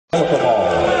Tonight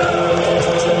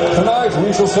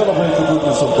we shall celebrate the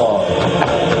goodness of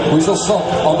God. We shall suck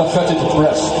on the fetid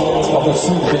breast of the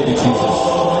sweet baby Jesus.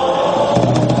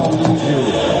 I'll leave you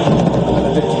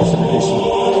the victims of this.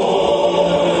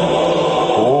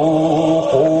 Oh,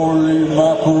 holy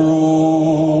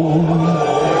macaroon.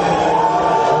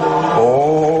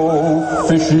 Oh,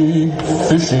 fishy,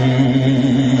 fishy.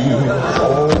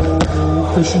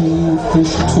 Fishy,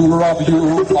 fish to rub you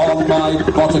on my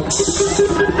buttocks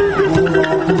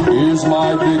is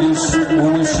my biggest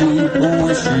wishy.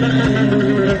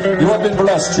 You have been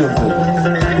blessed,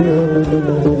 children.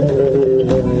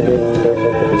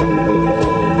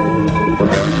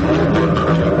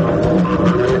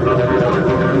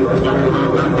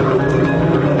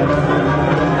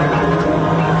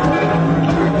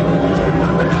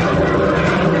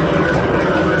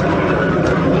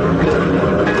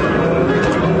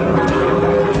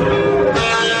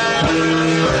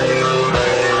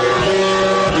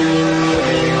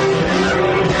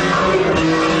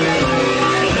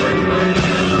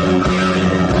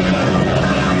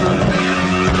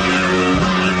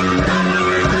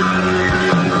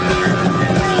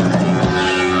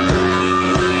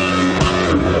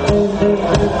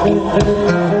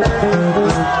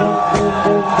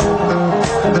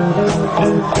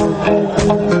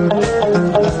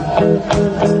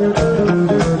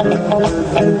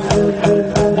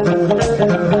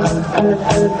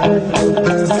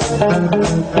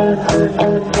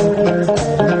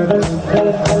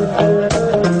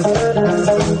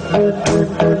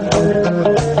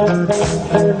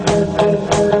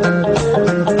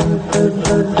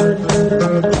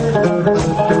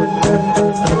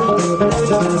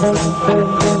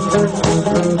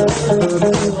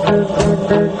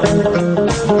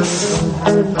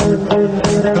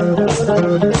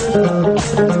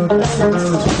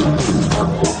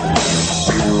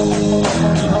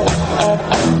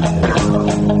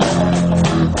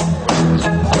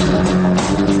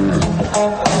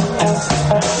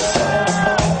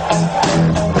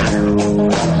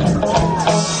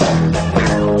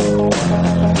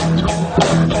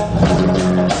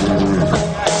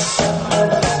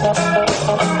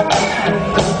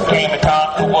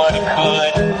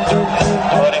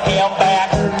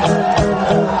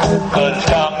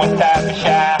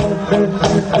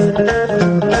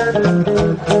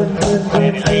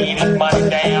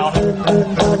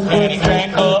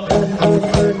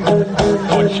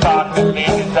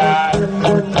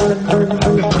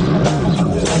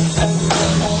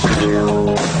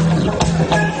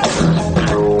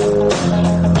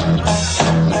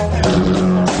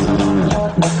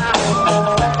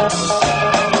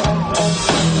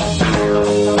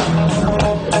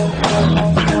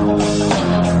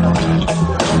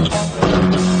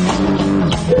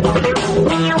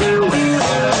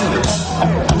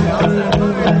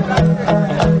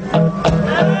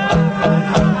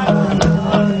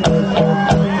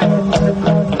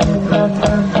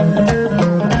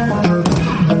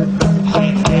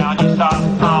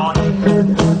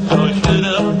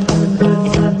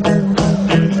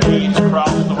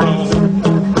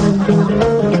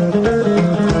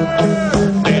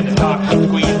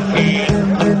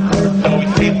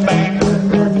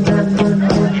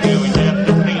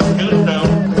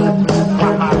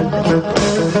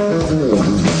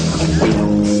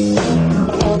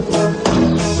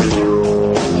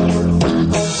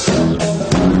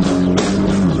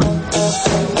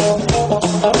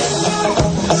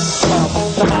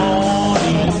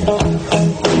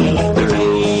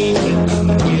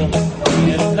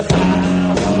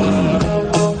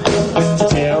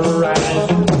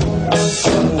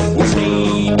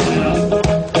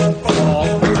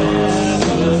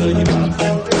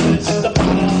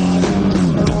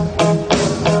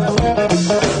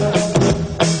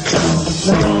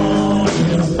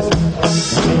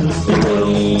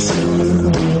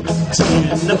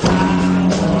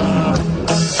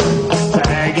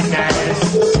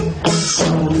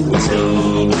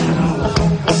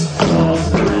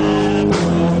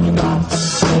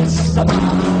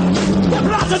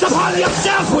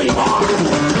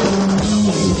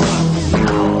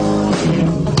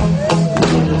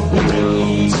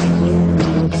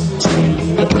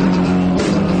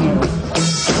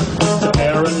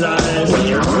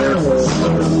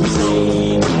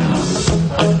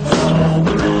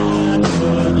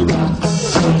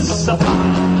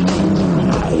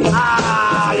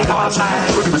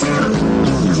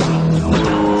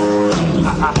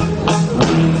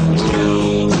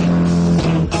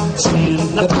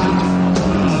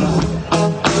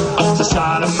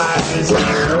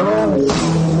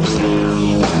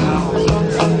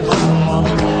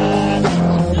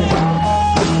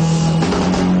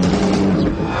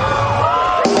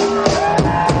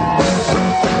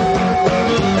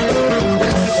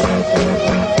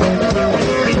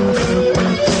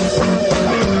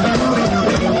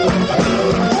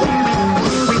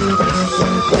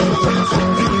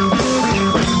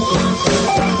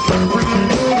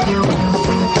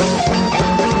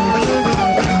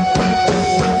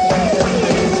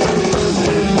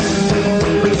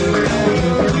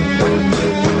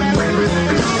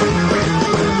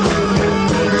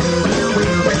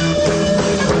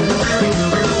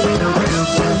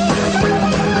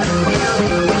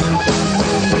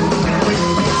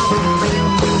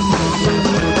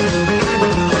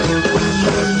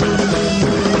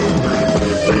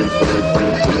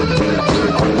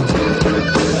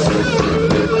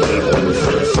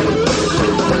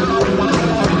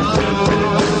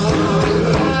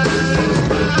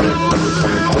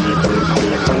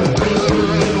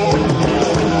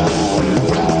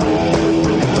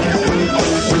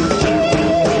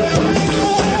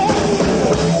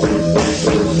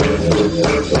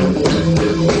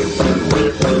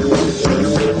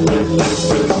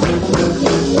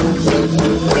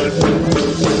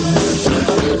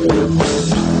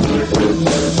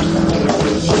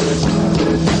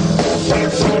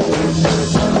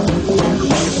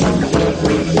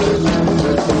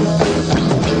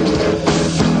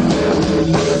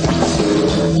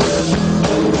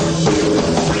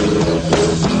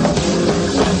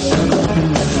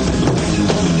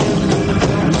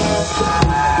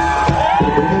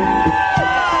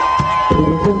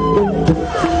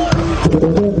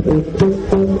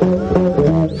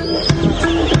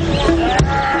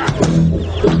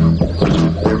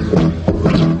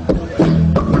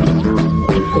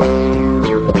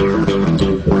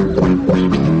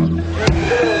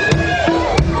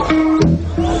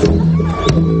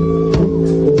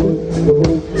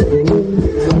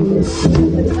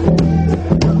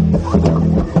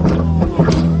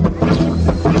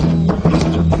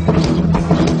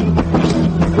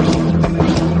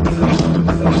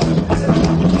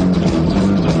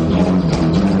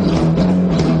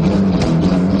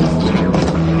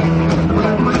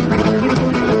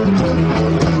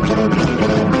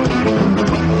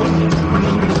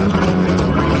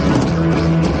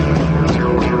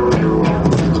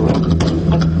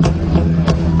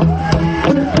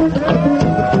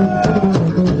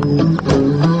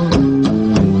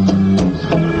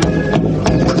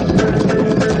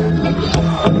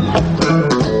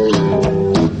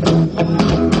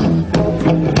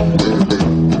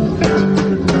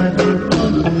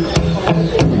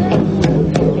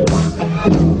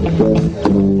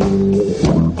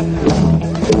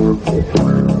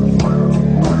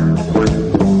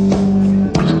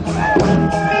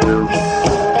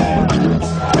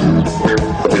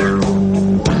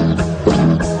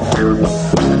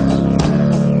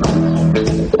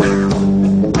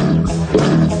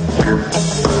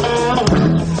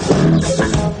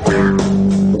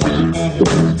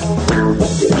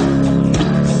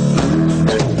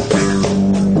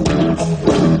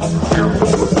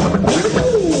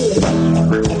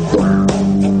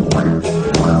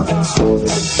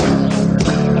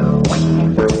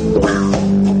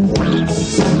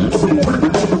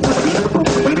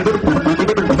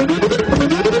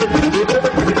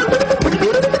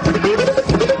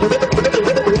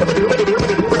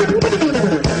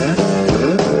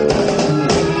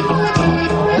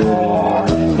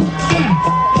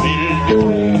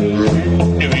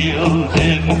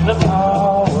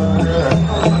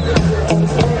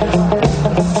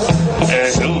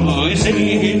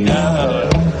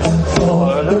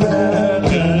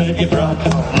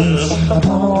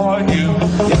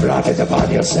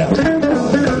 yourself. Come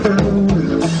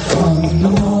the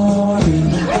morning,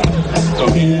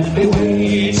 we'll be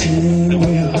waiting,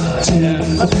 we'll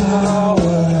tend the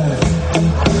power.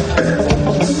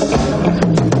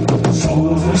 So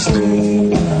we stay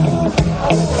now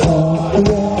for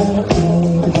the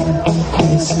morning,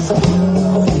 this is the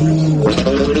morning.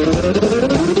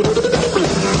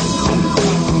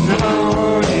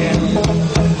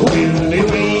 We'll be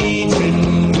waiting,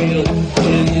 we'll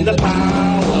tend the power.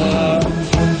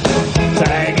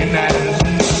 Tagging at us,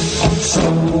 so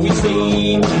we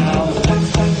stay now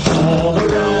all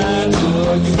around.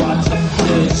 Good, you watch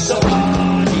this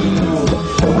upon you.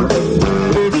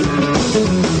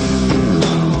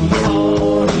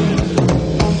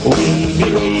 We'll be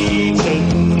waiting,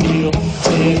 we'll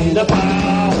tend the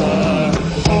power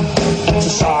to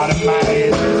start a mighty